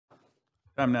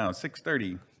Time now,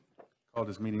 6:30. Call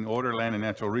this meeting order. Land and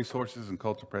Natural Resources and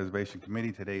Cultural Preservation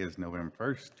Committee. Today is November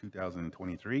 1st,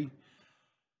 2023.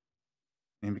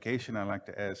 Invocation, I'd like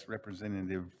to ask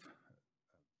Representative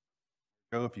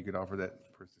Joe if you could offer that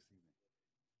first this evening.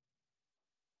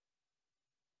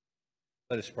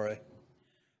 Let us pray.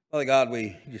 Father God,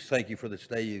 we just thank you for this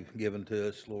day you've given to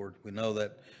us, Lord. We know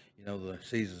that, the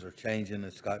seasons are changing.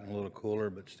 It's gotten a little cooler,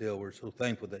 but still we're so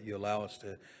thankful that you allow us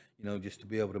to, just to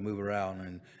be able to move around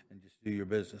and just do your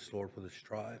business, Lord, for this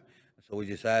tribe. And so we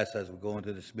just ask as we go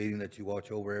into this meeting that you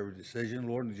watch over every decision,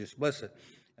 Lord, and just bless it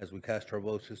as we cast our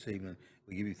votes this evening.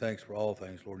 We give you thanks for all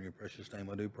things, Lord. In your precious name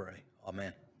I do pray.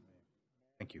 Amen.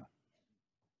 Thank you.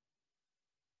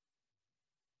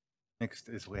 Next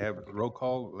is we have the roll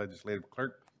call. Legislative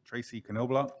Clerk Tracy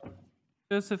Knobloch.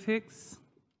 Joseph Hicks.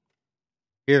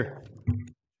 Here.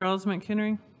 Charles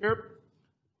McHenry. Here.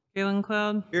 Galen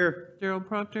Cloud. Here. Gerald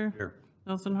Proctor. Here.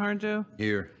 Nelson Harjo.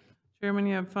 Here. Chairman,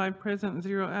 you have 5 present,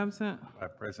 0 absent.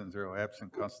 5 present, 0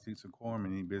 absent. Constitutes a quorum.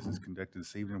 Any business conducted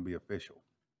this evening will be official.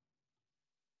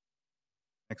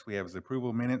 Next we have is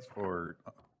approval minutes for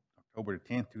October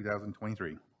 10th,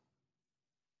 2023.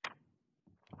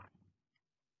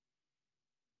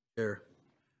 Chair,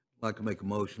 I'd like to make a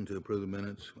motion to approve the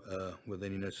minutes with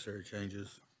any necessary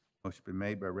changes. Motion been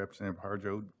made by Representative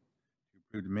Harjo to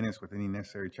approve the minutes with any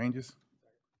necessary changes.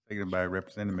 Seconded by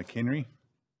Representative McHenry.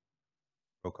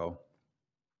 Roll call.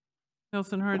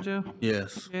 Nelson Harjo.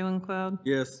 Yes. Galen Cloud.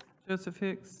 Yes. Joseph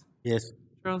Hicks. Yes.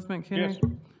 Charles McHenry. Yes.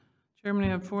 Chairman,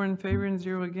 you have 4 in favor and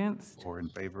 0 against. 4 in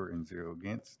favor and 0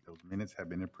 against. Those minutes have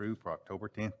been approved for October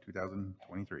 10th,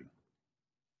 2023.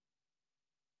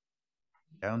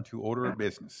 Down to order of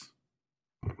business.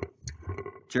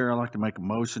 Chair, I'd like to make a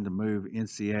motion to move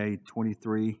NCA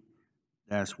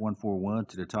 23-141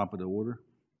 to the top of the order.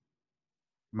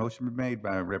 Motion been made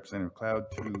by Representative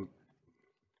Cloud to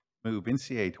move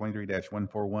NCA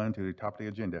 23-141 to the top of the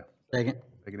agenda. Second.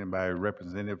 Seconded by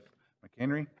Representative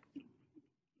McHenry.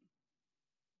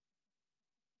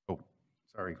 Oh,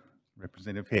 sorry,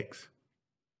 Representative Hicks.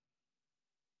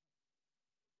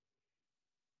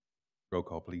 Roll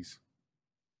call, please.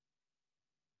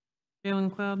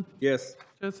 Galen Cloud. Yes.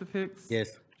 Joseph Hicks.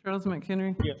 Yes. Charles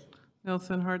McHenry. Yes.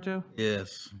 Nelson Harjo.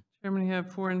 Yes. Chairman, you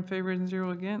have 4 in favor and 0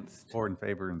 against. 4 in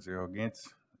favor and 0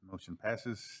 against. Motion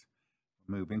passes.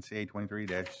 Move NCA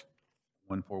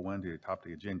 23-141 to the top of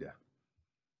the agenda.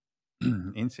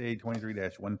 NCA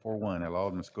 23-141, a law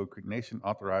of Musco Creek Nation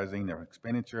authorizing the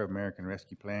expenditure of American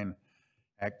Rescue Plan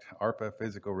Act ARPA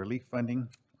physical relief funding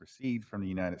received from the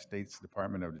United States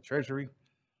Department of the Treasury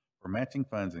for matching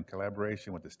funds in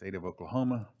collaboration with the state of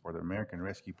Oklahoma for the American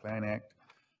Rescue Plan Act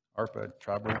ARPA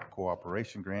Tribal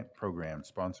Cooperation Grant Program,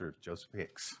 sponsored Joseph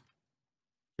Hicks.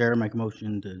 Chair, make a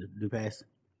motion to do pass.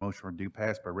 Motion for due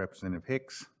pass by Representative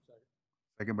Hicks.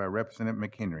 Second by Representative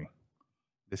McHenry.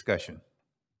 Discussion.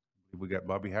 We got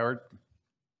Bobby Howard.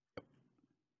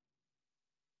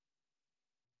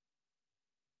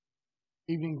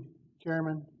 Evening,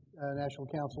 Chairman, National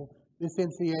Council. This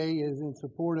NCA is in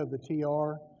support of the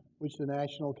TR, which the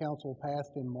National Council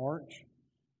passed in March.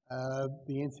 The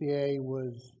NCA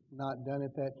was not done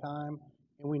at that time,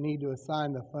 and we need to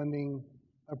assign the funding,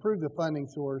 approve the funding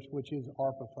source, which is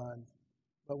ARPA funds.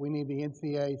 But we need the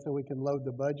NCA so we can load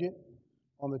the budget.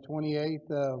 On the 28th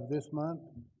of this month,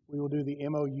 we will do the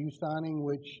MOU signing,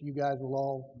 which you guys will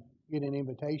all get an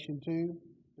invitation to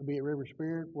be at River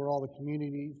Spirit, where all the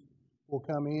communities will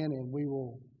come in and we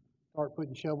will start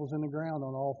putting shovels in the ground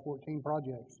on all 14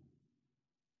 projects.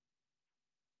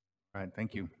 All right,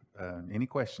 thank you. Any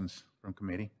questions from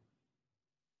committee?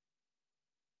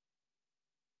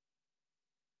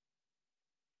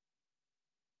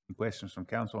 Any questions from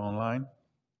council online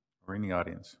or in the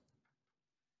audience?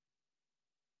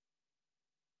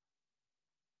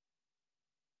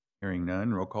 Hearing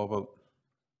none, roll call vote.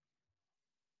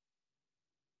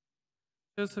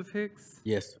 Joseph Hicks.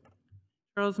 Yes.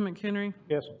 Charles McHenry.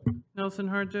 Yes. Nelson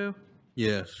Harjo.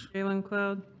 Yes. Galen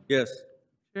Cloud. Yes.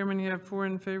 Chairman, you have 4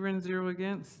 in favor and 0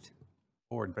 against.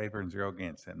 4 in favor and 0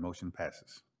 against. That motion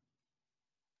passes.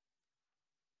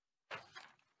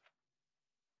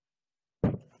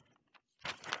 Back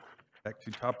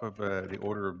to top of the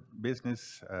order of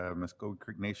business, Muscogee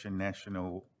Creek Nation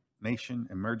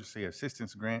Emergency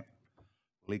Assistance Grant,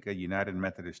 Lika United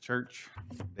Methodist Church,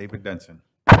 David Dunson.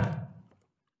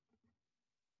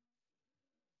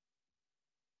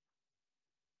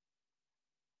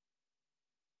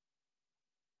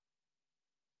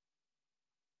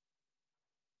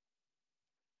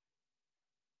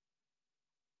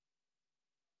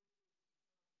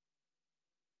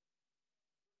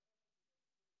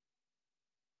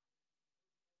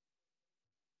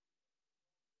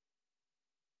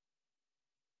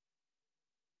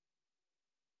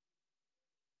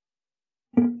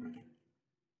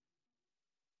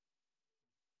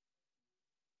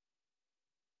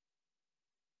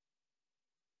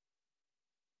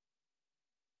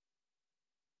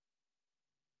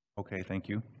 Okay, thank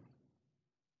you.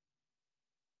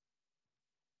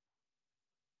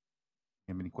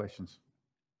 Have any questions?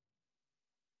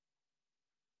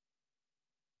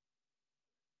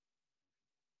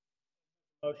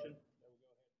 Motion.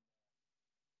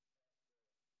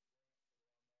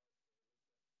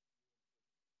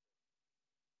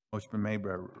 Motion been made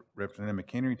by Representative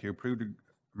McHenry to approve the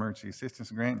emergency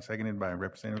assistance grant, seconded by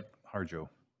Representative Harjo.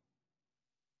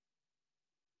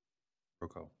 Roll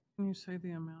call. Can you say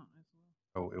the amount as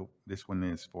well? Oh, this one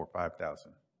is for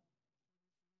 5,000.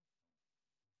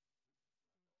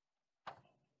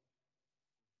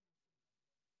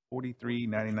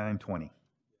 $43.9920.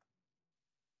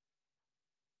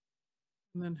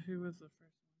 And then who was the first one?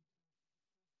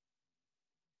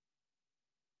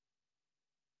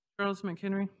 Charles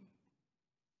McHenry,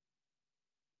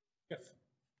 Yes.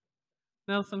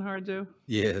 Nelson Harjo,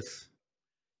 Yes.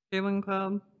 Galen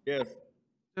Cloud, Yes.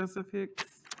 Joseph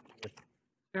Hicks.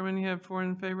 Chairman, you have 4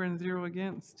 in favor and 0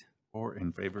 against. 4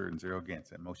 in favor and 0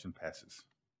 against. That motion passes.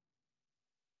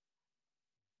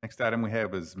 Next item we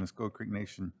have is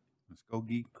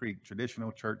Muskogee Creek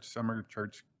Traditional Church Summer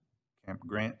Church Camp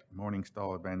Grant Morning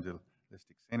Star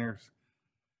Evangelistic Centers,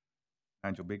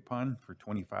 Nigel Big Pond for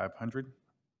 $2,500.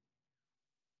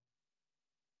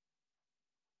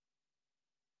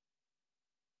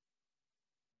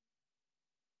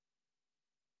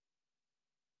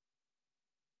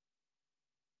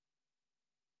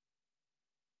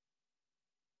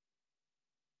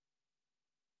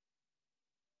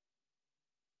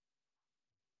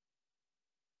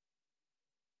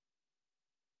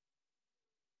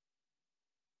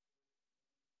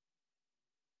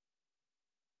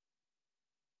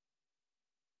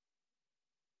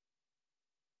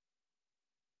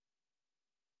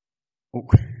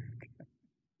 Okay.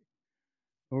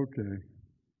 Okay.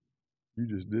 You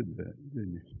just did that,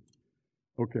 didn't you?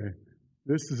 Okay.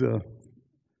 This is a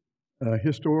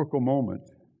historical moment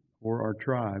for our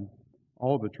tribe,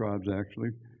 all the tribes actually,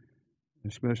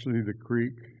 especially the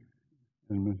Creek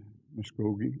and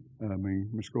Muskogee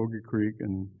Creek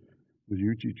and the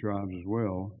Yuchi tribes as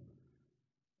well.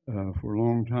 For a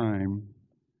long time,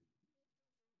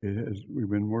 we've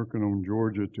been working on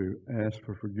Georgia to ask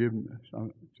for forgiveness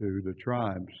to the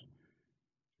tribes,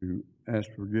 to ask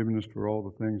forgiveness for all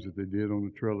the things that they did on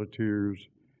the Trail of Tears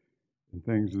and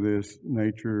things of this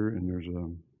nature. And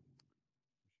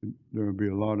there will be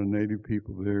a lot of Native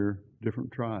people there,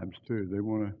 different tribes too. They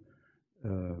want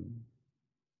to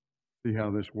see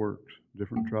how this works.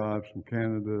 Different tribes from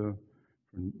Canada,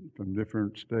 from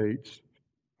different states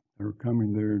are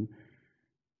coming there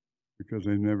because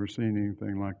they've never seen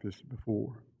anything like this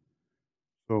before.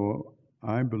 So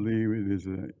I believe it is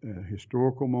a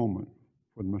historical moment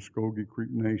for the Muskogee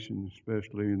Creek Nation,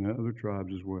 especially, and the other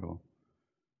tribes as well,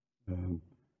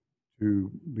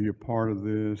 to be a part of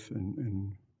this.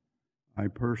 And I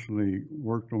personally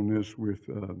worked on this with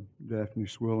Daphne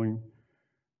Swilling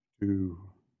to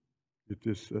get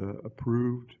this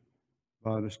approved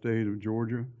by the state of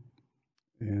Georgia.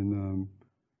 And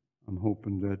I'm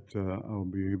hoping that I'll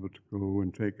be able to go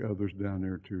and take others down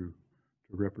there to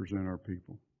represent our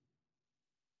people.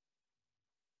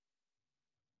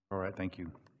 All right, thank you.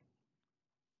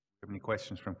 Have any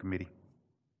questions from committee?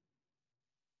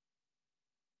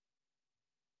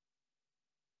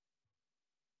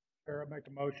 Chair, I make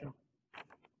the motion.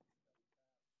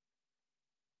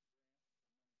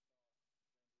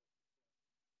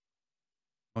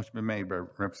 Motion been made by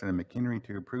Representative McHenry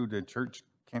to approve the church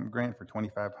camp grant for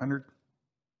 $2,500,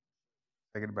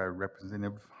 seconded by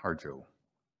Representative Harjo.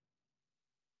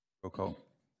 Roll call.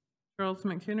 Charles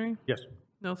McHenry, Yes.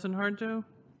 Nelson Harjo,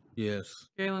 Yes.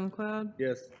 Galen Cloud,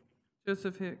 Yes.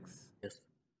 Joseph Hicks. Yes.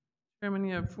 Chairman,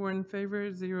 you have 4 in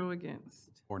favor, 0 against.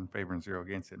 4 in favor and 0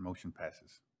 against. That motion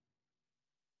passes.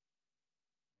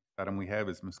 Item we have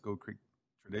is Muskogee Creek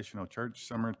Traditional Church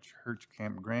Summer Church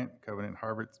Camp Grant, Covenant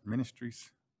Harvest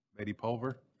Ministries, Betty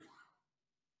Pulver.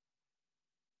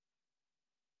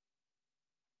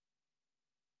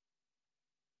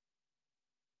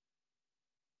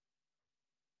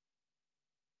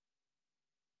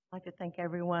 I'd like to thank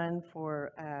everyone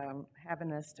for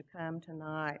having us to come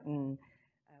tonight, and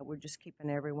we're just keeping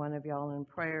every one of y'all in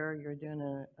prayer. You're doing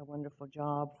a wonderful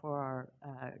job for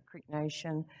our Creek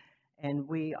Nation, and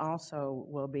we also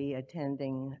will be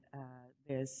attending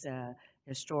this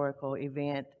historical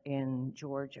event in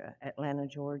Georgia, Atlanta,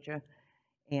 Georgia,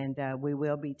 and we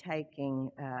will be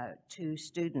taking 2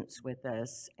 students with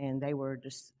us, and they were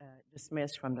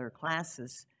dismissed from their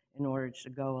classes in order to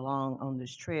go along on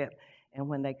this trip. And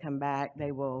when they come back,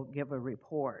 they will give a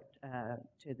report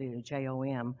to the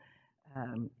JOM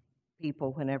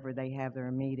people whenever they have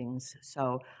their meetings.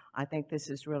 So I think this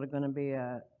is really going to be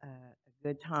a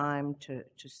good time to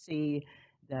see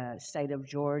the state of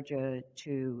Georgia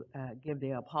to give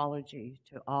the apology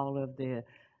to all of the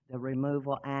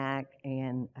removal act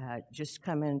and just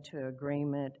come into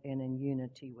agreement and in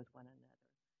unity with one another.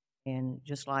 And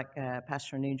just like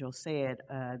Pastor Nigel said,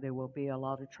 there will be a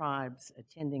lot of tribes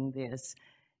attending this,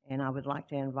 and I would like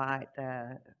to invite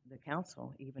the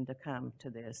council even to come to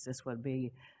this. This would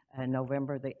be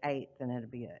November the 8th, and it'll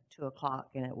be at 2 o'clock,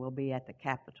 and it will be at the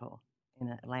Capitol in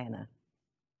Atlanta.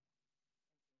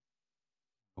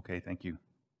 Okay, thank you.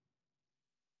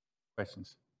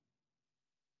 Questions?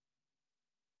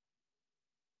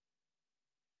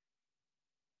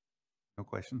 No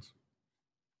questions?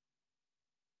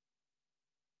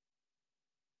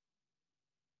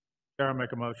 Chair, I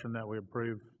make a motion that we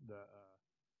approve the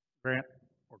grant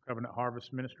for Covenant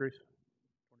Harvest Ministries,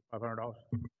 $2,500.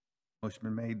 Motion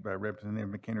been made by Representative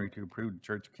McHenry to approve the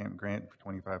church camp grant for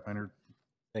 $2,500,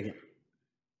 Second.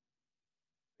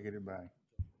 seconded by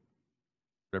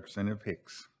Representative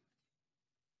Hicks.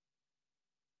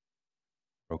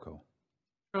 Roll call.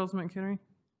 Charles McHenry,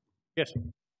 Yes.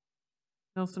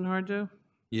 Nelson Harjo,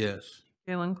 Yes.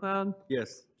 Galen Cloud,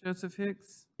 Yes. Joseph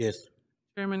Hicks. Yes.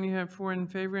 Chairman, you have 4 in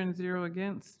favor and 0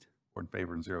 against. 4 in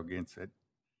favor and 0 against. That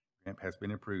grant has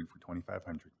been approved for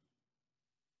 $2,500.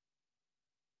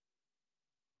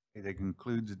 Okay, that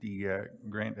concludes the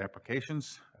grant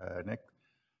applications.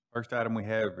 First item we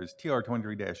have is TR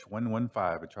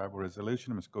 23-115, a tribal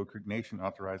resolution of Muskogee Creek Nation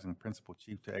authorizing principal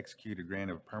chief to execute a grant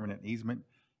of permanent easement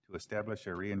to establish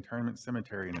a reinterment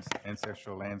cemetery in the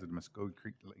ancestral lands of the Muskogee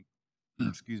Creek,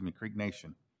 Creek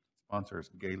Nation. Sponsor is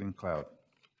Galen Cloud.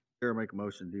 Chair, make a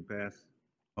motion to do pass.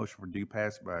 Motion for due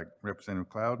pass by Representative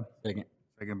Cloud, Second.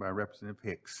 second by Representative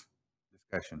Hicks.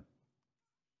 Discussion.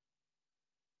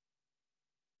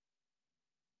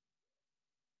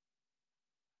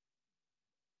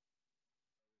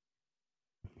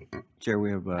 Chair,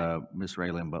 we have Ms.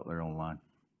 Raylyn Butler online.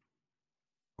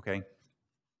 Okay.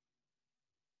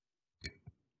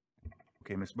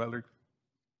 Okay, Ms. Butler?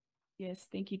 Yes,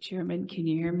 thank you, Chairman. Can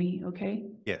you hear me okay?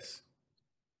 Yes.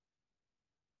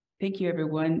 Thank you,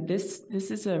 everyone. This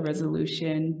is a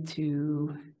resolution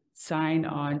to sign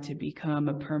on to become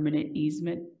a permanent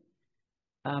easement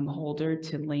holder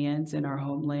to lands in our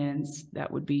homelands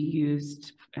that would be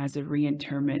used as a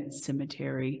reinterment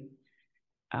cemetery.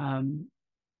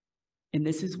 And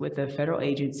this is with a federal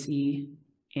agency,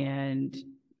 and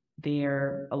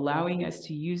they're allowing us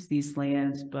to use these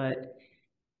lands, but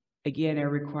again, are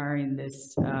requiring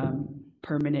this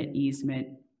permanent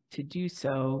easement to do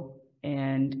so.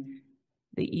 And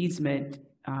the easement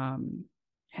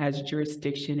has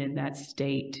jurisdiction in that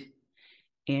state.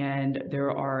 And there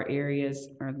are areas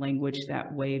or language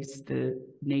that waives the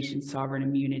nation's sovereign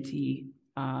immunity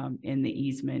in the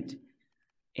easement.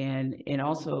 And it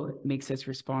also makes us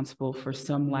responsible for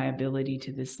some liability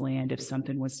to this land if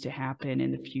something was to happen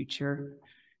in the future.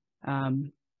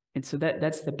 And so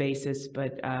that's the basis,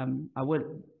 but I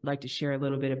would like to share a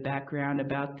little bit of background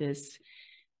about this.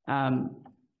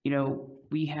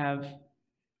 We have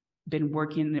been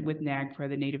working with NAGPRA,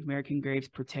 the Native American Graves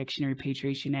Protection and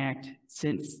Repatriation Act,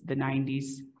 since the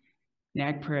 90s.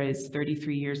 NAGPRA is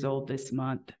 33 years old this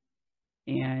month,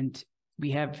 and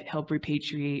we have helped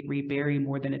repatriate, rebury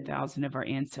more than 1,000 of our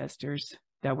ancestors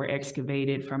that were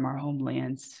excavated from our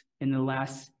homelands in the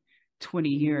last 20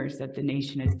 years that the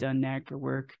nation has done NAGPRA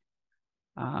work.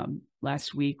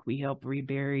 Last week, we helped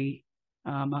rebury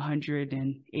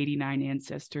 189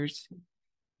 ancestors,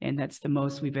 and that's the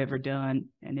most we've ever done.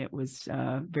 And it was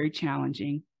very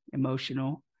challenging,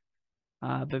 emotional,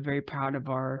 but very proud of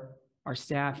our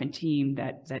staff and team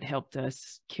that helped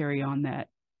us carry on that.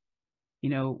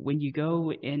 When you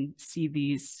go and see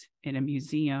these in a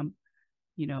museum,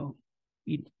 you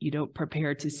don't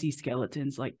prepare to see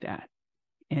skeletons like that.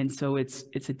 And so it's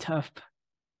a tough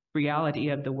reality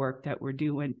of the work that we're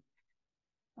doing.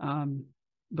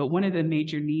 But one of the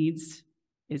major needs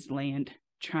is land,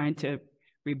 trying to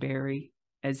rebury.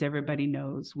 As everybody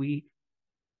knows, we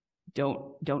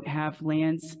don't have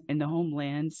lands in the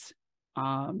homelands.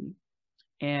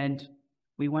 And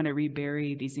we want to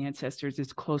rebury these ancestors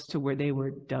as close to where they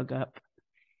were dug up.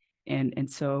 And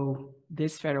so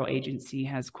this federal agency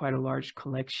has quite a large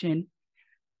collection.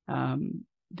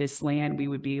 This land, we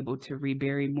would be able to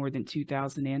rebury more than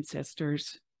 2,000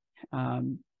 ancestors,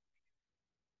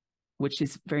 which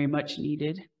is very much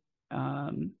needed.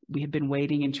 We have been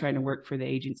waiting and trying to work for the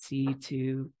agency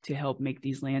to help make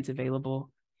these lands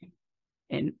available.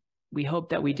 And we hope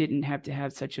that we didn't have to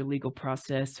have such a legal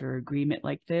process or agreement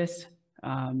like this.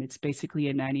 It's basically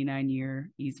a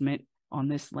 99-year easement on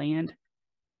this land.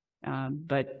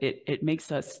 But it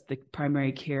makes us the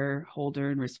primary care holder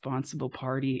and responsible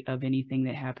party of anything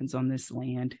that happens on this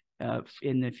land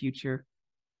in the future.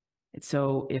 And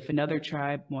so if another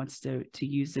tribe wants to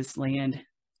use this land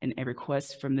and a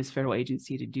request from this federal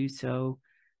agency to do so,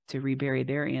 to rebury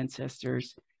their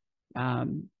ancestors,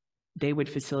 they would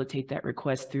facilitate that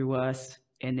request through us,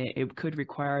 and it could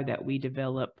require that we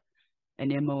develop an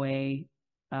MOA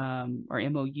or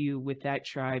MOU with that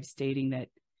tribe stating that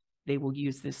they will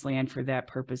use this land for that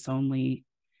purpose only.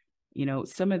 You know,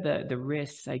 some of the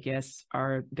risks, I guess,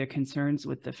 are the concerns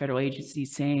with the federal agency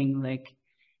saying, like,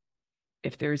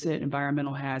 if there's an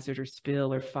environmental hazard or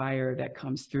spill or fire that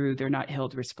comes through, they're not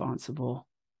held responsible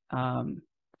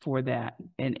for that.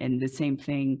 And the same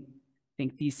thing, I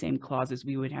think these same clauses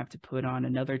we would have to put on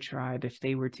another tribe if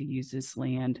they were to use this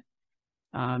land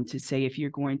to say, if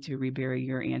you're going to rebury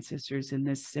your ancestors in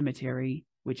this cemetery,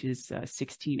 which is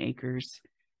 16 acres,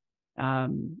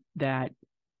 that,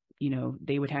 you know,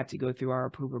 they would have to go through our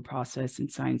approval process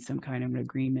and sign some kind of an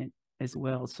agreement as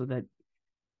well, so that,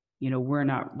 you know, we're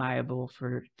not liable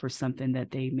for something that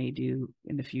they may do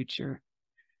in the future.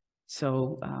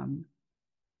 So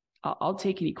I'll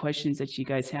take any questions that you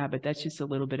guys have, but that's just a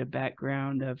little bit of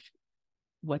background of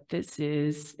what this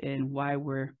is and why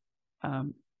we're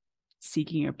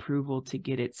seeking approval to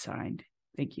get it signed.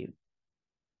 Thank you.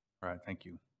 All right, thank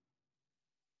you. Do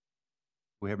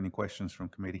we have any questions from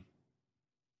committee?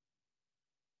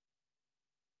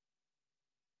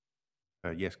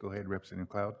 Yes, go ahead, Representative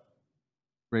Cloud.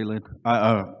 Raylan,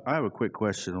 I have a quick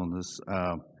question on this.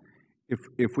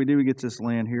 If we do get this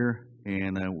land here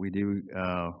and we do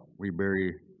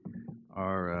rebury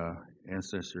our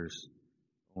ancestors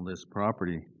on this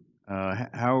property,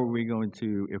 how are we going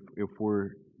to, if we're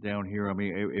down here, I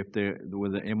mean,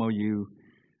 will the MOU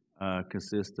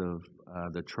consist of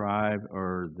the tribe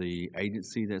or the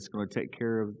agency that's going to take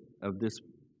care of this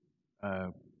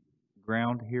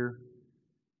ground here?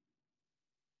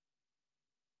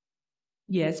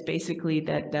 Yes, basically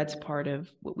that's part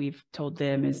of what we've told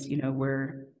them is, you know,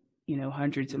 we're, you know,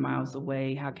 hundreds of miles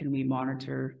away. How can we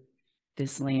monitor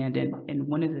this land? And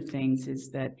one of the things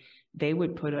is that they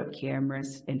would put up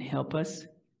cameras and help us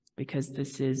because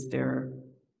this is their,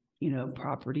 you know,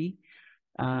 property.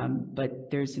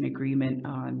 But there's an agreement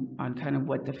on kind of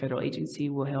what the federal agency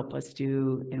will help us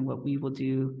do and what we will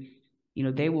do. You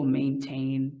know, they will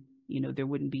maintain, you know, there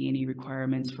wouldn't be any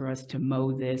requirements for us to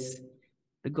mow this.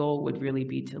 The goal would really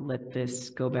be to let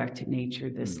this go back to nature,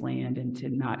 this land, and to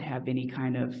not have any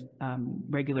kind of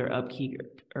regular upkeep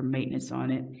or maintenance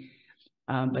on it.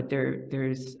 But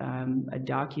there's a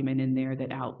document in there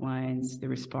that outlines the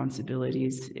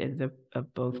responsibilities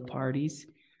of both parties.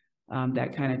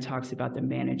 That kind of talks about the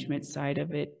management side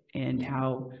of it and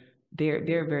how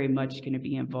they're very much going to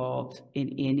be involved in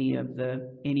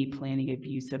any planning of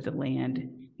use of the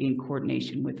land in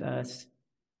coordination with us.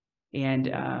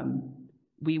 And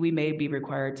we may be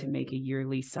required to make a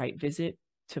yearly site visit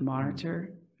to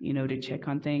monitor, you know, to check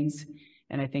on things.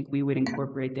 And I think we would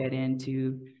incorporate that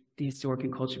into the historic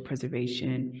and cultural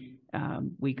preservation.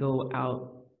 We go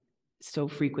out so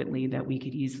frequently that we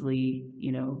could easily,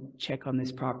 you know, check on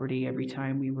this property every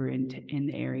time we were in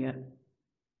the area.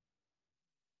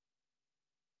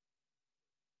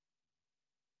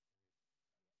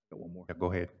 Got one more.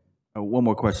 Go ahead. One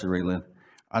more question, Raylan.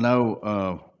 I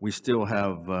know we still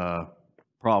have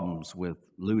problems with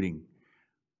looting.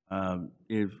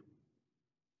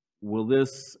 Will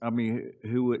this? I mean,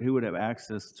 who would have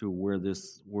access to where the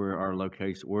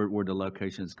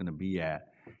location is going to be at,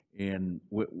 and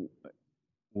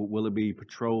will it be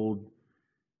patrolled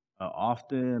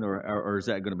often, or is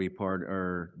that going to be part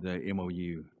of the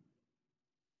MOU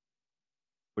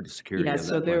for the security? Yeah, of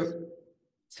that place?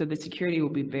 So the security will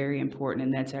be very important,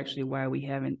 and that's actually why we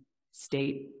haven't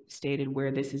stated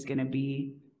where this is going to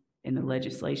be in the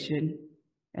legislation,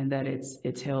 and that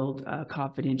it's held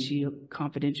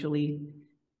confidentially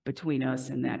between us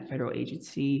and that federal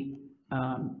agency,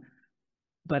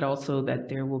 but also that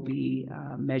there will be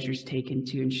measures taken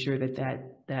to ensure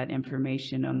that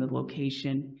information on the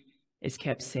location is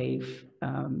kept safe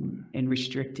and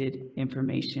restricted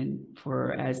information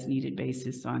for as needed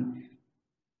basis on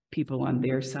people on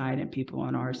their side and people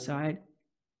on our side.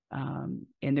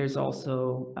 And there's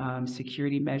also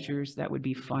security measures that would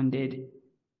be funded.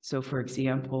 So for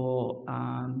example,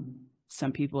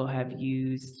 some people have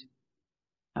used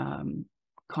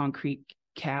concrete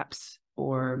caps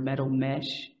or metal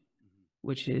mesh,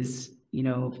 which is, you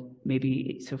know,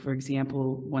 maybe, so for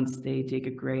example, once they dig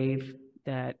a grave,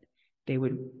 that they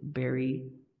would bury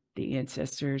the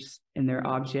ancestors and their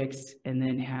objects, and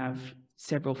then have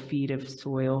several feet of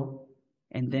soil,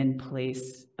 and then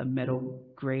place a metal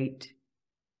grate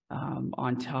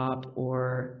on top,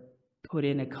 or put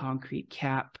in a concrete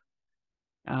cap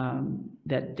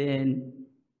that then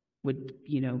would,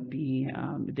 be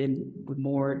then with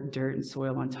more dirt and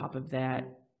soil on top of that.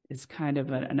 It's kind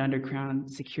of an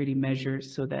underground security measure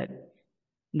so that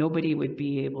nobody would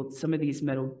be able, some of these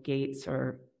metal gates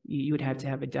are, you would have to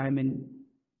have a diamond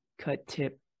cut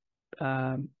tip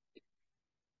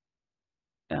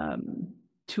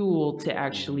tool to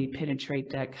actually penetrate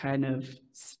that kind of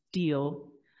steel.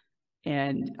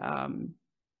 And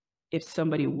if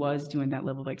somebody was doing that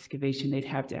level of excavation, they'd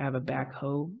have to have a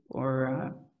backhoe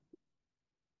or,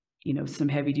 some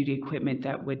heavy duty equipment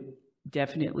that would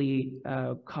definitely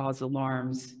cause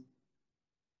alarms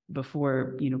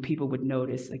before, people would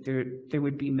notice. Like there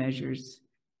would be measures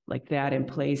like that in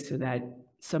place so that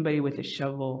somebody with a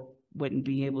shovel wouldn't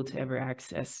be able to ever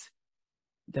access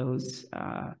those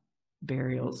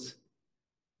burials.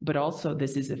 But also,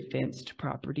 this is a fenced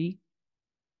property,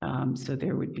 so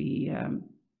there would be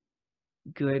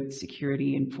good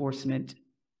security enforcement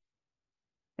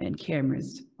and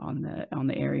cameras on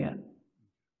the area. That's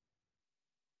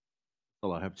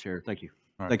all I have, Chair. Thank you.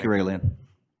 All right, Thank you, Ray Lynn.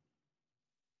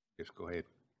 Yes, go ahead.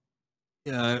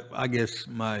 Yeah, I guess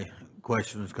my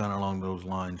question is kind of along those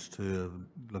lines too,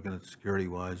 looking at security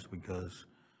wise, because,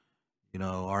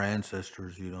 our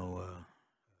ancestors,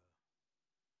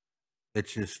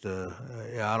 it's just,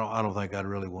 yeah, I don't think I'd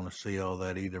really want to see all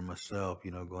that either myself,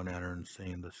 going down there and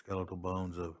seeing the skeletal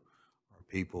bones of our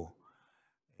people.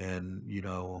 And,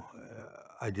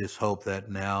 I just hope that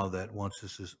now that once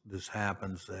this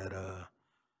happens, that,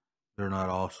 they're not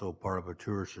also part of a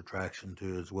tourist attraction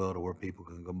too as well, to where people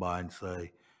can come by and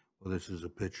say, well, this is a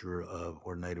picture of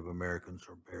where Native Americans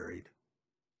are buried.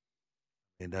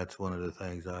 And that's one of the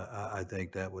things I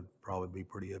think that would probably be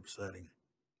pretty upsetting.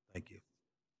 Thank you.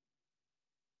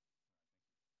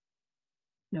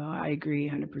 No, I agree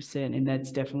 100%. And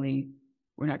that's definitely,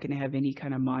 we're not going to have any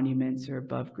kind of monuments or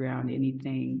above ground,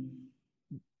 anything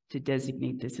to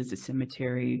designate this as a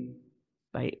cemetery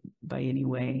by any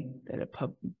way that a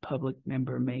public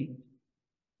member may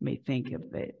think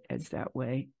of it as that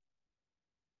way.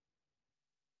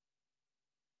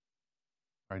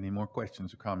 All right, any more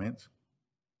questions or comments?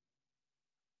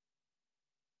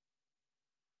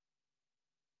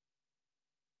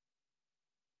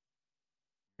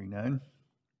 Hearing none.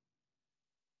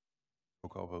 Roll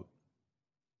call vote.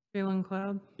 Galen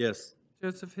Cloud, Yes.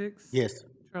 Joseph Hicks. Yes.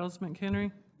 Charles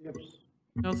McHenry. Yes.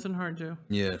 Nelson Harjo.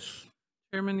 Yes.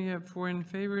 Chairman, you have 4 in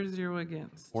favor, 0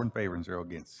 against. 4 in favor and 0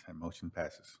 against. That motion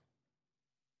passes.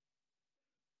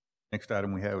 Next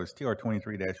item we have is TR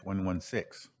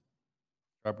 23-116.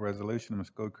 Tribal resolution of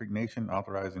Muskogee Creek Nation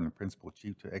authorizing the principal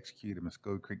chief to execute a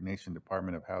Muskogee Creek Nation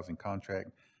Department of Housing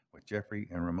contract with Jeffrey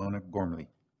and Ramona Gormley.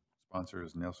 Sponsor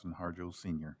is Nelson Harjo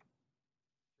Sr.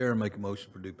 Chair, make a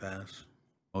motion for due pass.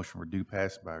 Motion for due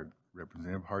pass by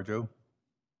Representative Harjo.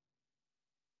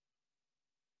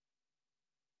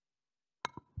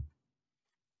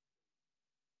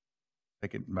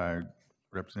 Second by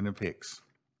Representative Hicks.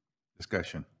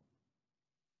 Discussion.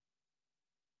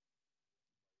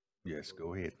 Yes,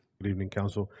 go ahead. Good evening,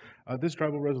 Council. This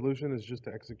tribal resolution is just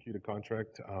to execute a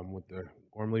contract with the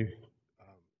Gormley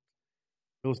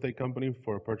real estate company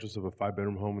for a purchase of a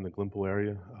 5-bedroom home in the Glenpool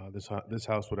area. This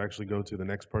house would actually go to the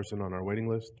next person on our waiting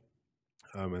list,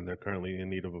 and they're currently in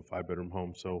need of a 5-bedroom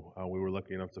home. So we were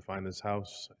lucky enough to find this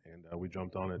house, and we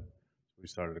jumped on it. We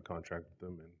started a contract with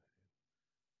them and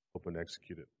hoping to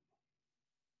execute it.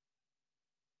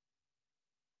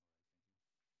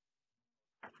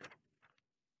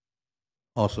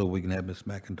 Also, we can have Ms.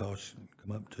 McIntosh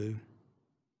come up too.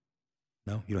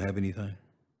 No, you don't have anything?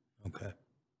 Okay.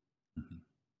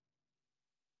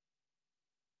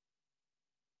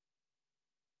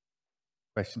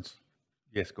 Questions?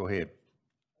 Yes, go ahead.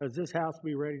 Does this house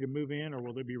be ready to move in, or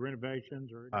will there be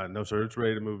renovations, or? No, sir, it's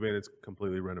ready to move in. It's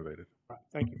completely renovated. Right,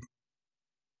 thank you.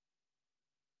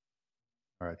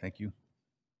 All right, thank you.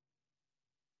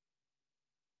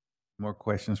 More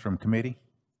questions from committee?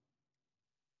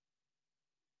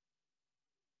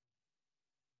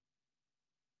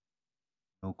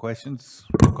 No questions?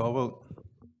 Roll call vote.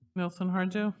 Nelson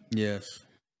Harjo. Yes.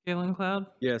 Galen Cloud.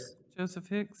 Yes. Joseph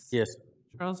Hicks. Yes.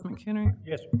 Charles McHenry.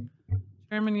 Yes.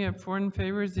 Chairman, you have 4 in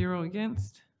favor, 0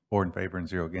 against. 4 in favor and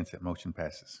 0 against. That motion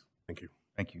passes. Thank you.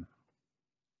 Thank you.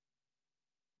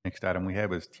 Next item we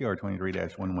have is TR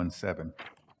 23-117.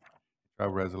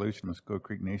 Tribal resolution of Muskogee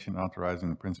Creek Nation authorizing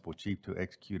the principal chief to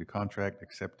execute a contract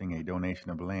accepting a donation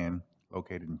of land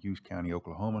located in Hughes County,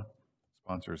 Oklahoma.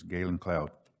 Sponsor is Galen Cloud.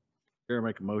 Chair,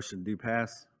 make a motion, do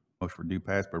pass. Motion for due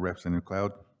pass by Representative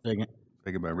Cloud, Second.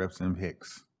 second by Representative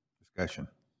Hicks. Discussion.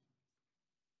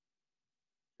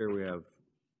 Here we have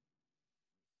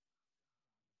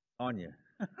Anya.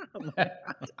 Can't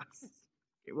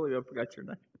believe I forgot your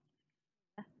name.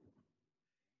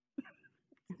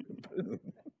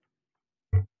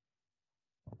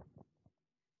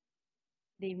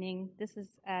 Good evening. This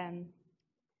is a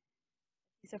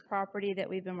piece of property that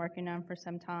we've been working on for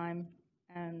some time.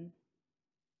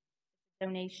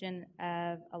 Donation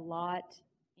of a lot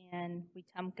in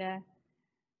Wetumpka.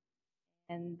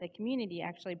 And the community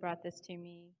actually brought this to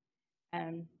me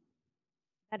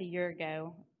about a year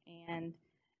ago. And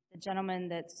the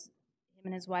gentleman him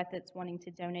and his wife that's wanting to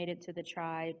donate it to the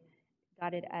tribe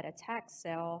got it at a tax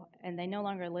sale, and they no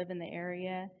longer live in the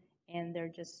area, and they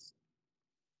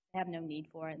have no need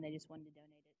for it, and they just wanted to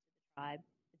donate it to the tribe.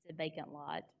 It's a vacant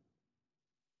lot.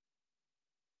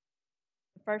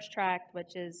 The first tract,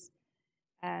 which is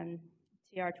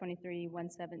TR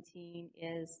 23-117,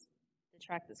 is the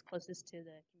tract that's closest to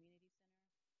the community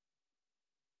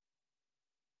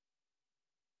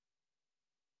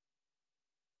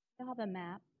center. You'll have a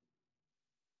map.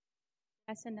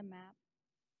 Did I send a map?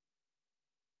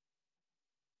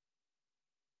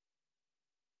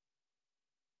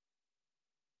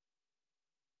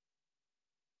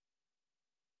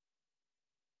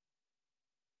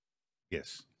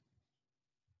 Yes.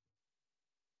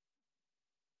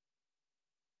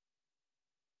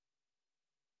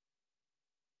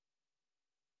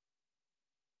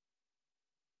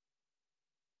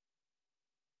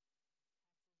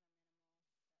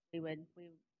 We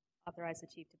authorize the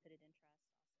chief to put it in trust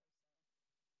also.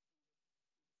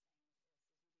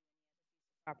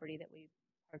 Property that we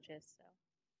purchased, so.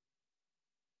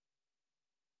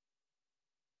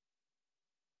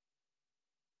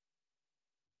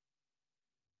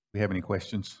 We have any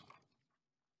questions?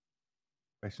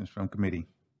 Questions from committee?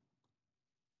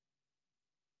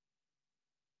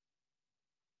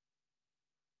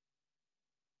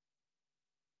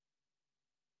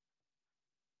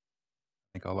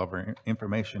 I think all of our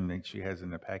information that she has in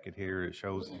the packet here, it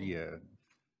shows the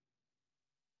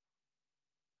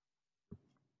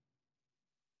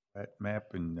that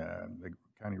map and the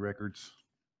county records.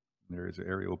 There is an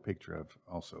aerial picture of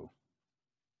also.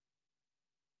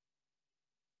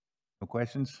 No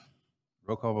questions?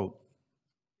 Roll call vote.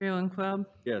 Galen Cloud,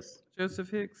 Yes. Joseph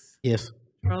Hicks, Yes.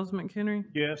 Charles McHenry,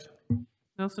 Yes.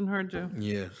 Nelson Harjo.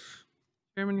 Yes.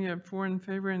 Chairman, you have 4 in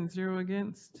favor and 0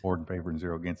 against. 4 in favor and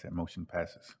 0 against. That motion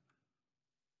passes.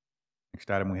 Next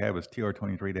item we have is TR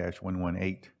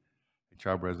 23-118, a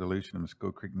tribe resolution of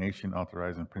Musco Creek Nation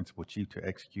authorizing principal chief to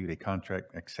execute a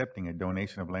contract accepting a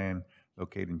donation of land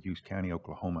located in Hughes County,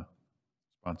 Oklahoma.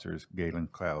 Sponsor is Galen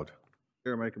Cloud.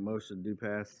 Chair, make a motion, do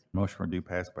pass. Motion for due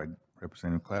pass by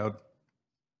Representative Cloud,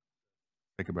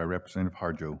 second by Representative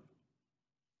Harjo.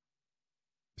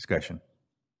 Discussion.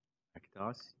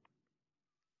 McIntosh?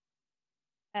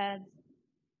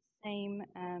 Same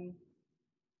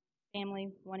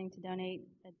family wanting to donate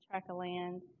a tract of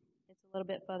land. It's a little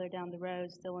bit further down the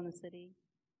road, still in the city.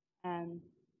 No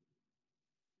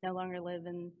longer live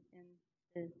in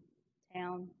the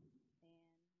town and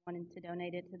wanting to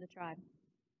donate it to the tribe.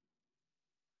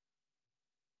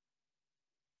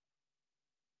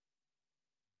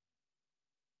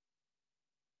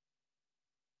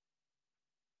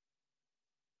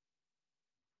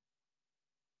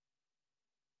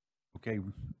 Okay.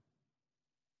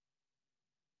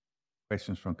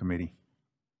 Questions from committee?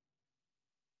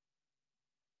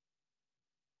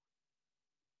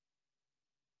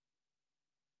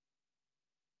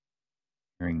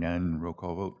 Hearing none, roll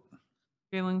call vote.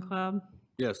 Galen Cloud,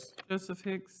 Yes. Joseph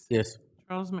Hicks, Yes.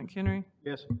 Charles McHenry,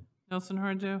 Yes. Nelson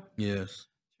Harjo. Yes.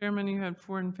 Chairman, you had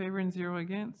 4 in favor and 0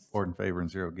 against. 4 in favor and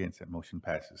 0 against. That motion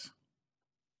passes.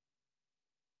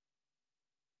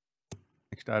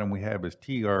 Next item we have is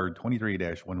TR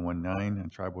 23-119, a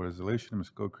tribal resolution of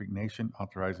Musco Creek Nation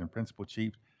authorizing principal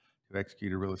chief to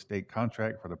execute a real estate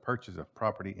contract for the purchase of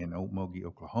property in Okmulgee,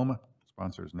 Oklahoma.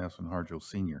 Sponsor is Nelson Harjo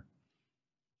Sr.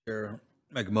 Chair,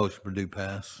 make a motion for due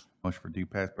pass. Motion for due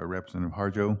pass by Representative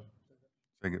Harjo,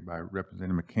 second by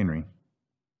Representative McHenry.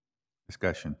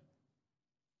 Discussion.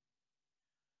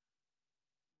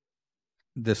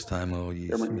 This time I'll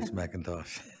use Ms.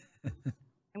 McIntosh.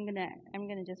 I'm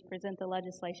gonna just present the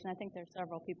legislation. I think there's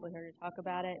several people here to talk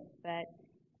about it, but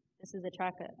this is a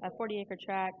 40-acre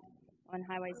tract on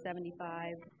Highway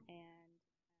 75, and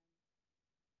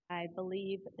I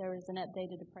believe there was an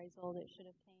updated appraisal that should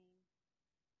have came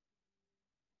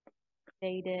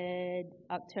dated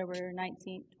October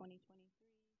 19th, 2023.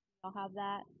 Y'all have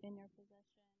that in your possession?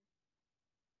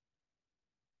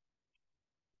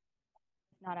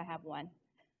 not I have one.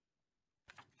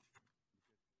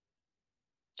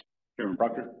 Chairman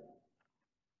Proctor?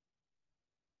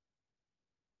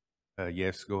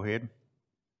 Yes, go ahead.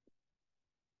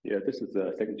 Yeah, this is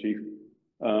Second Chief.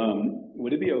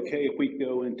 Would it be okay if we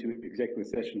go into executive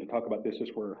session to talk about this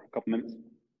just for a couple minutes?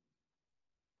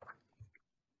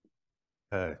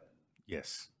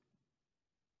 Yes.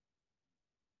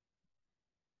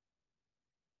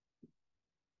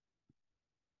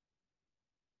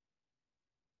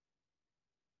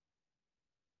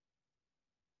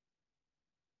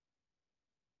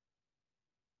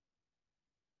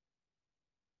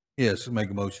 Yes, make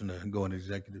a motion to go into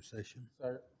executive session.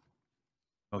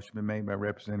 Motion been made by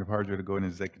Representative Harjo to go into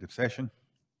executive session,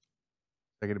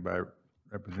 seconded by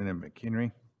Representative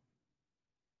McHenry.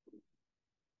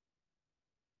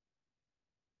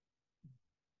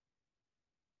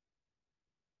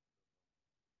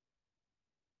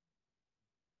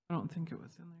 I don't think it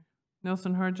was in there.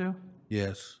 Nelson Harjo,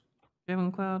 Yes.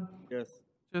 Galen Cloud, Yes.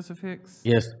 Joseph Hicks.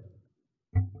 Yes.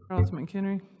 Charles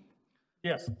McHenry.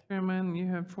 Yes. Chairman, you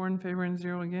have 4 in favor and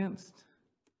 0 against.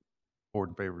 4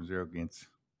 in favor, 0 against.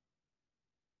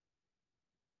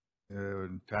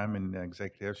 Time in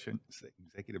executive session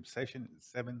is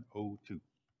 7:02.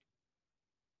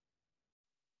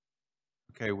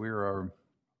 Okay, we are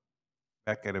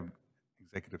back out of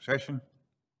executive session.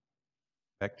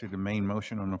 Back to the main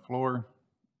motion on the floor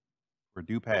for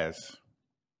due pass.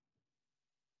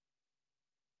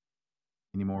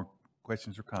 Any more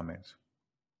questions or comments?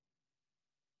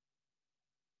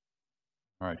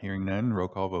 All right, hearing none, roll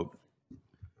call vote.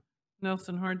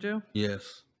 Nelson Harjo,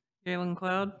 Yes. Galen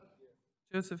Cloud,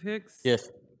 Joseph Hicks. Yes.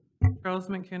 Charles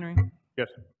McHenry. Yes.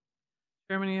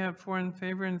 Chairman, you have 4 in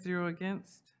favor and 0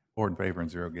 against. 4 in favor and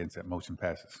 0 against. That motion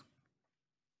passes.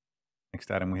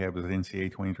 Next item we have is NCA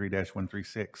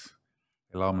 23-136.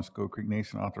 A law of Musco Creek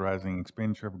Nation authorizing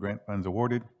expenditure of grant funds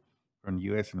awarded from the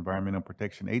U.S. Environmental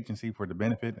Protection Agency for the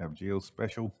benefit of Jail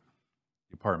Special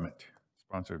Department.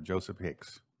 Sponsor of Joseph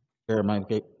Hicks. Chairman,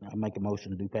 I make a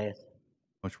motion to do pass.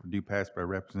 Motion for due pass by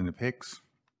Representative Hicks.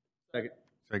 Second.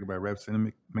 Second by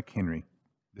Representative McHenry.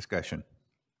 Discussion.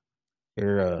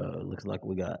 Here, looks like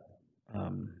we got,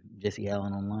 Jesse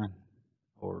Allen online,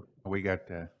 or, We got,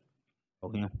 oh,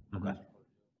 him, okay.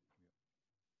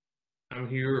 I'm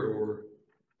here, or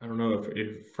I don't know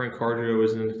if Frank Harjo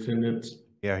is in attendance.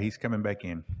 yeah, he's coming back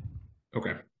in.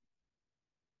 Okay.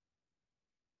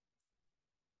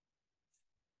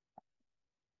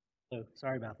 So,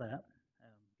 sorry about that.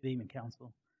 Good evening,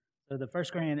 council. So the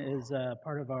first grant is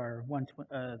part of our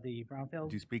the Brownfield.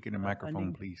 Could you speak in the microphone,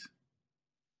 funding. please?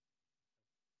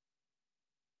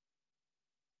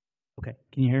 Okay,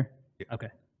 can you hear? Yeah. Okay.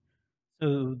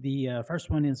 So the first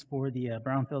one is for the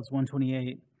Brownfields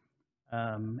 128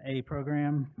 A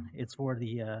program. It's for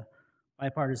the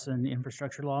bipartisan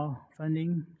infrastructure law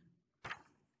funding,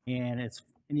 and it's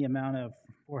in the amount of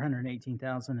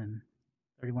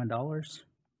 $418,031.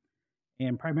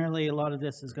 And primarily, a lot of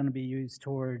this is going to be used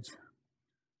towards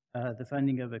the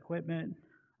funding of equipment,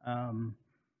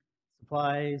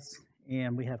 supplies,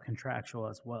 and we have contractual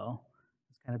as well.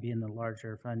 It's going to be in the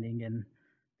larger funding, and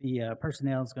the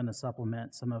personnel is going to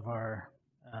supplement some of our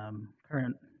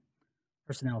current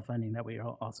personnel funding that we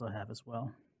also have as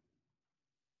well.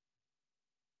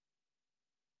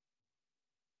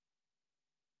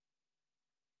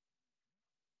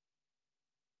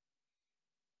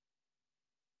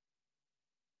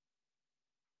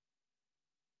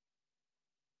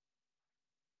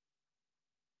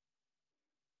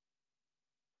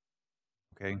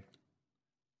 Okay.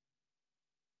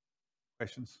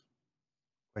 Questions?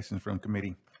 Questions from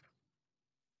committee?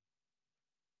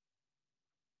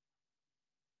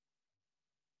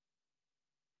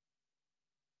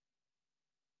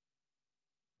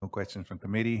 No questions from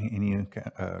committee. Any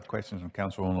questions from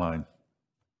council online?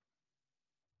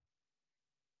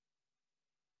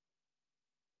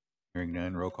 Hearing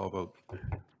none, roll call vote.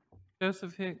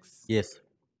 Joseph Hicks. Yes.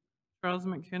 Charles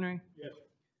McHenry. Yes.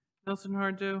 Nelson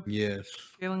Harjo. Yes.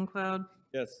 Galen Cloud.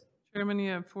 Yes. Chairman,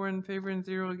 you have 4 in favor and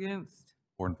 0 against.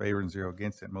 4 in favor and 0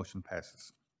 against. That motion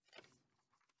passes.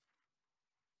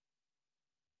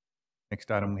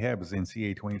 Next item we have is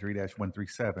NCA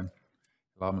 23-137.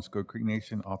 Law of Musco Creek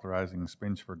Nation authorizing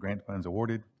expenditure for grant funds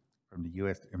awarded from the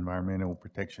U.S. Environmental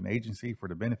Protection Agency for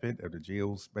the benefit of the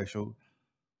Jail Special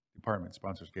Department.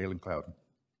 Sponsors Galen Cloud.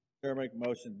 Chair, make a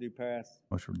motion to do pass.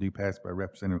 Motion for due pass by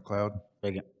Representative Cloud.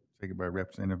 Second. Second by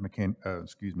Representative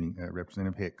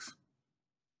Representative Hicks.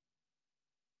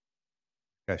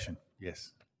 Discussion.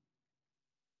 Yes.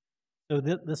 So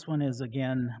this one is,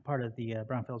 again, part of the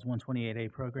Brownfields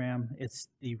 128A program. It's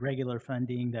the regular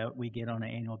funding that we get on an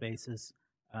annual basis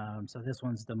So this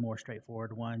one's the more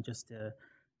straightforward one, just to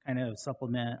kind of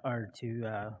supplement or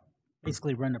to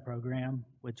basically run the program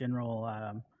with general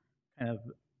kind of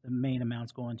the main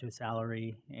amounts going to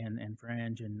salary and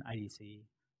fringe and IDC.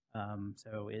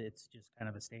 So it's just kind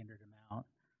of a standard amount.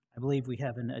 I believe we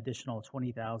have an additional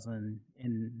 20,000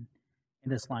 in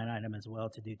this line item as well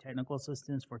to do technical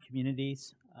assistance for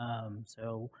communities.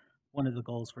 So one of the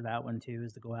goals for that one too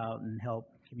is to go out and help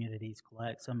communities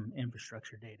collect some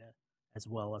infrastructure data as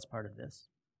well as part of this.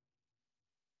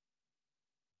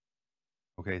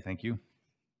 Okay, thank you.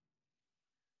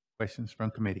 Questions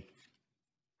from committee?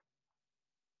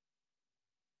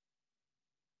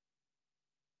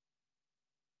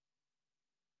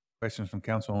 Questions from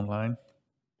council online?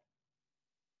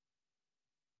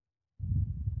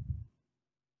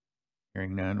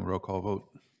 Hearing none, roll call vote.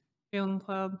 Galen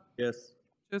Cloud, Yes.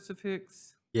 Joseph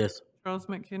Hicks, Yes. Charles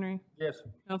McHenry, Yes.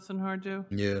 Nelson Harjo.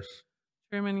 Yes.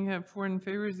 Chairman, you have 4 in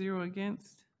favor, 0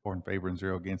 against. 4 in favor and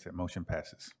 0 against. That motion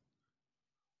passes.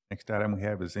 Next item we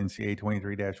have is NCA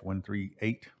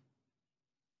 23-138.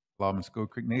 Law of Muskego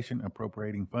Creek Nation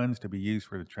appropriating funds to be used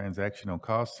for the transactional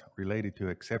costs related to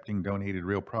accepting donated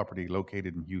real property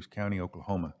located in Hughes County,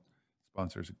 Oklahoma.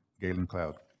 Sponsors Galen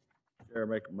Cloud. Chair,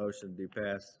 make a motion to do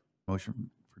pass. Motion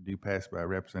for due pass by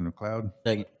Representative Cloud,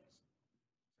 Second.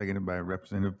 seconded by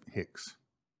Representative Hicks.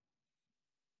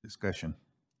 Discussion.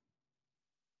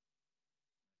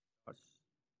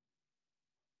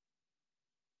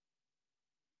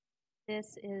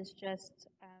 This is just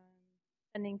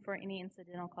funding for any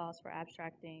incidental costs for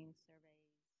abstracting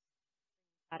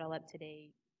surveys, title up to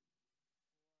date,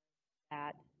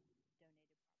 that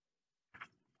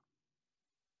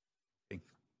donated.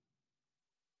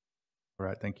 All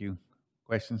right, thank you.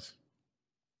 Questions?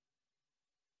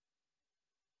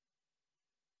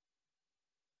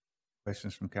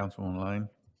 Questions from council online?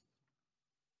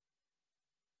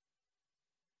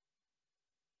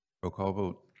 Roll call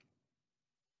vote.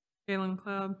 Galen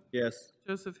Cloud, Yes.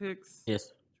 Joseph Hicks.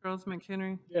 Yes. Charles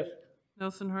McHenry, Yes.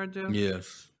 Nelson Harjo.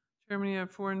 Yes. Chairman, you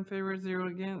have 4 in favor, 0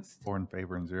 against. 4 in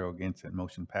favor and 0 against. That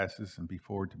motion passes and be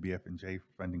forwarded to BF&J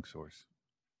funding source.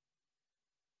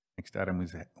 Next item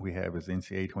we have is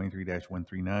NCA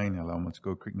 23-139, allow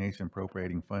Muskego Creek Nation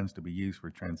appropriating funds to be used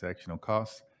for transactional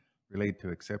costs related to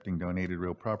accepting donated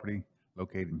real property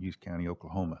located in Hughes County,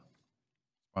 Oklahoma.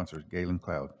 Sponsors Galen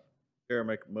Cloud. Chair,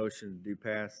 make a motion to do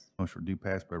pass. Motion for due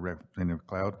pass by Representative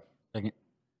Cloud, Second.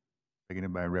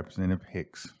 seconded by Representative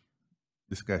Hicks.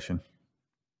 Discussion.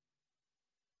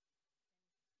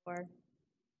 Or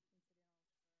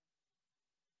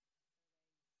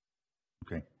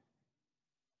Okay.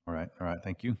 All right,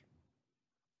 thank you.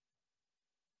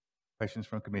 Questions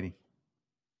from committee?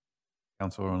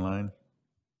 Council online?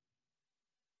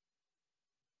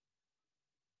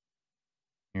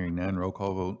 Hearing none, roll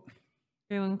call vote.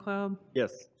 Galen Cloud,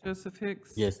 Yes. Joseph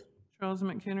Hicks. Yes. Charles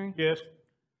McHenry, Yes.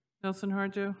 Nelson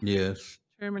Harjo. Yes.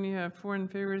 Chairman, you have 4 in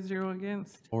favor, 0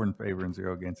 against. 4 in favor and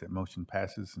 0 against. That motion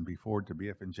passes and be forwarded to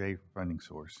BF&J funding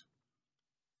source.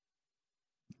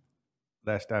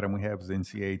 Last item we have is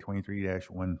NCA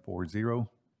 23-140.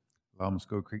 Law of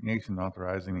Muskego Creek Nation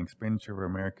authorizing the expenditure of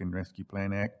American Rescue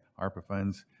Plan Act, ARPA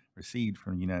funds received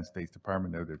from the United States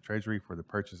Department of the Treasury for the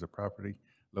purchase of property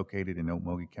located in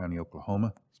Okmulgee County,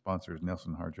 Oklahoma. Sponsors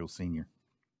Nelson Harjo Sr.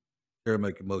 Chair,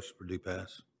 make a motion for due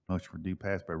pass. Motion for due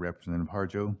pass by Representative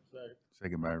Harjo.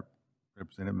 Second by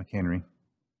Representative McHenry.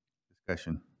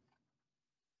 Discussion.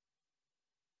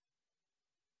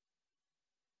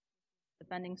 the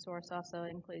funding source also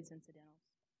includes incidentals.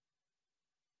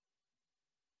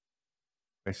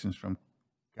 Questions from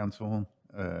council,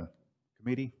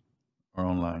 committee, or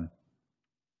online?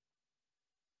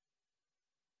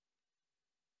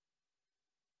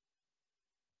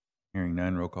 Hearing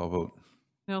none, roll call vote.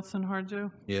 Nelson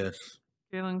Harjo, Yes.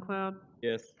 Galen Cloud,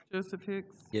 Yes. Joseph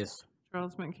Hicks, Yes.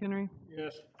 Charles McHenry.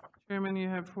 Yes. Chairman, you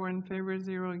have 4 in favor,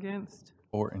 0 against.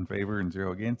 4 in favor and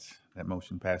 0 against. That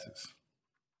motion passes.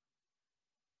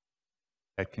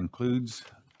 That concludes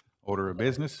order of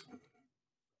business.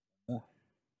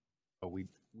 Oh, we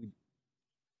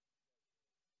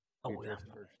Oh, yeah.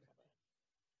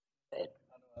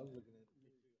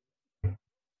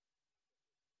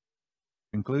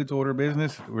 concludes order of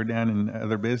business. We're down in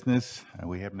other business.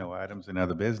 We have no items in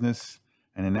other business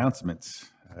and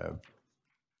announcements.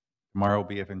 Tomorrow,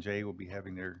 BF&J will be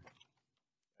having their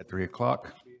at 3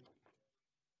 o'clock.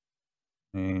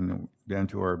 And down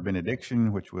to our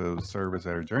benediction, which will serve as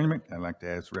our adjournment. I'd like to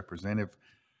ask Representative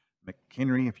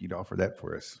McHenry if you'd offer that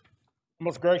for us.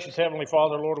 Most gracious Heavenly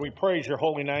Father, Lord, we praise your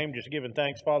holy name, just giving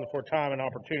thanks, Father, for time and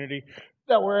opportunity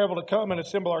that we're able to come and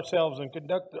assemble ourselves and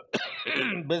conduct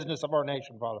the business of our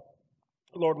nation, Father.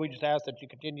 Lord, we just ask that you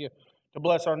continue to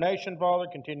bless our nation, Father,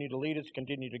 continue to lead us,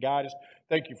 continue to guide us.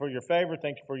 Thank you for your favor.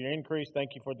 Thank you for your increase.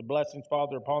 Thank you for the blessings,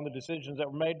 Father, upon the decisions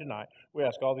that were made tonight. We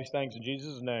ask all these things in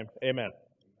Jesus' name. Amen.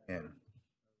 And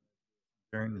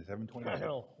during the 7:29.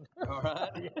 All right.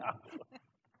 Yeah.